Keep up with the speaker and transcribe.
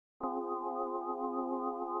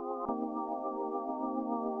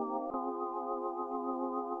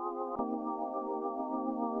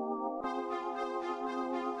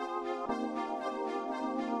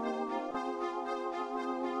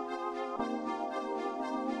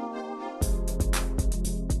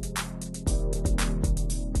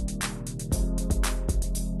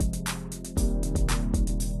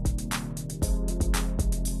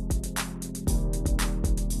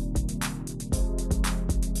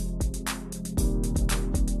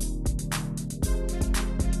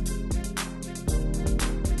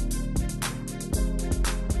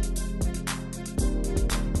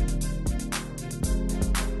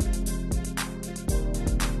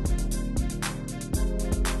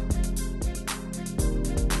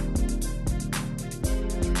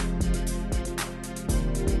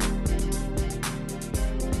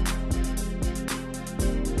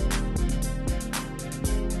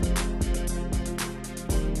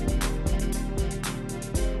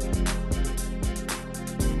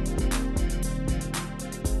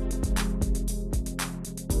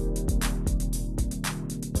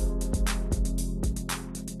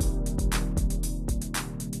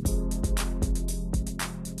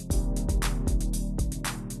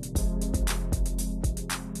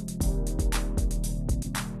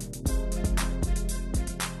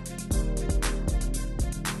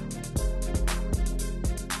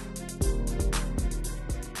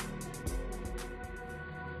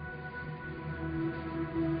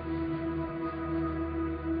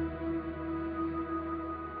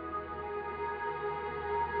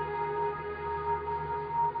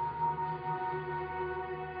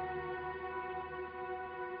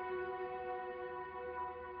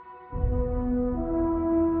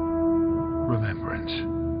remembrance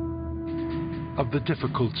of the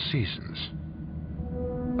difficult seasons,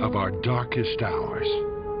 of our darkest hours.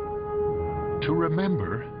 To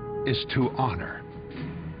remember is to honor.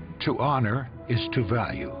 To honor is to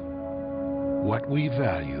value. What we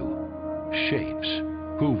value shapes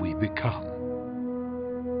who we become.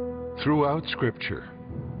 Throughout Scripture,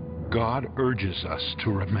 God urges us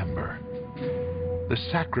to remember the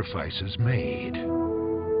sacrifices made,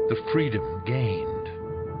 the freedom gained,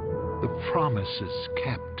 the promises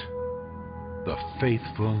kept, the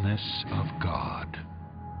faithfulness of God.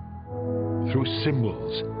 Through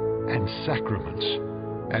symbols and sacraments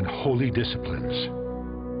and holy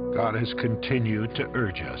disciplines, God has continued to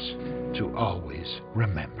urge us to always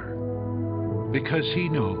remember, because He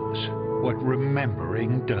knows what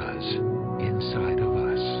remembering does inside of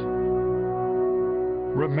us.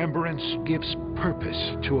 Remembrance gives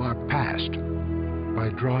purpose to our past by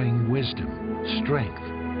drawing wisdom, strength,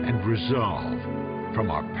 and resolve from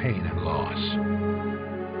our pain and loss.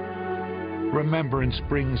 Remembrance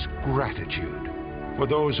brings gratitude for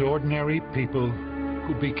those ordinary people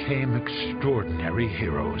who became extraordinary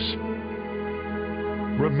heroes.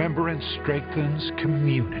 Remembrance strengthens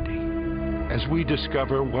community as we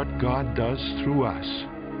discover what God does through us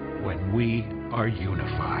when we are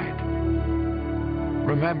unified.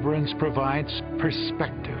 Remembrance provides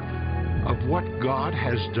perspective of what God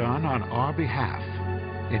has done on our behalf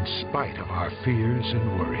in spite of our fears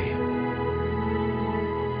and worry.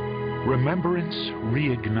 Remembrance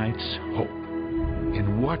reignites hope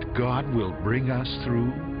in what God will bring us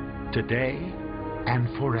through today and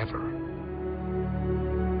forever.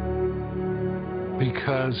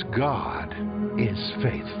 Because God is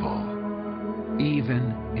faithful,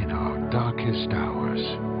 even in our darkest hours.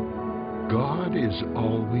 God is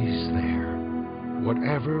always there.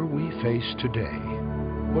 Whatever we face today,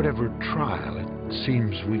 whatever trial it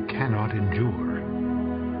seems we cannot endure,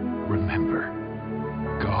 remember,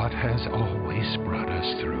 God has always brought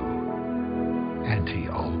us through, and He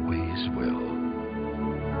always will.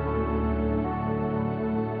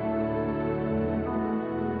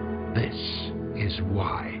 This is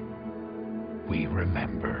why we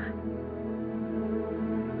remember.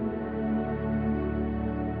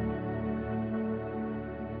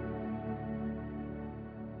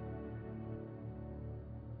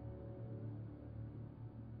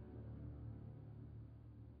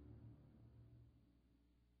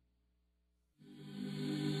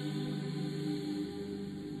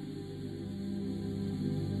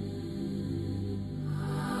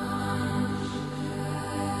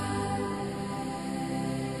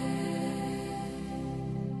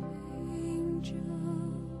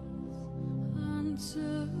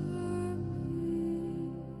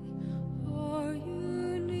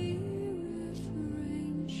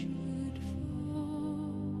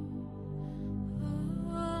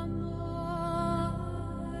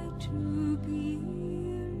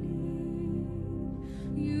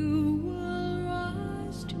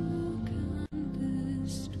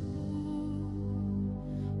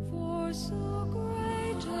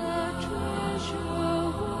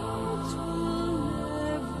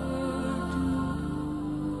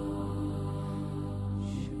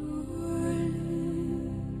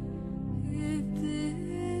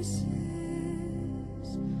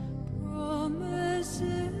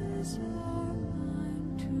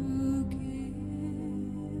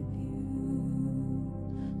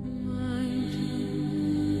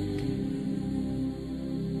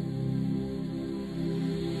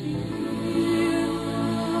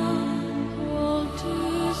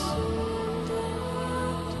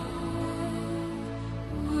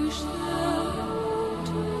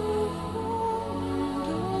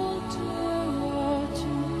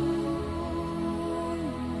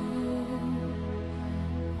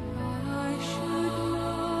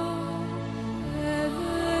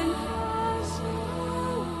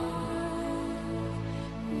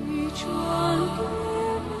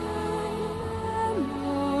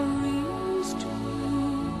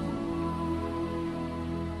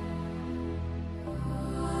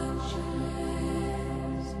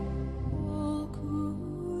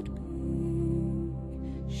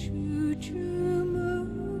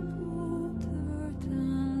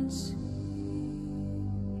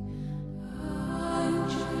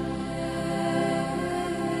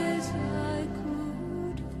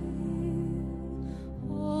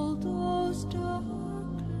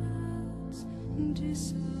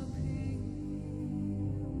 Disappear.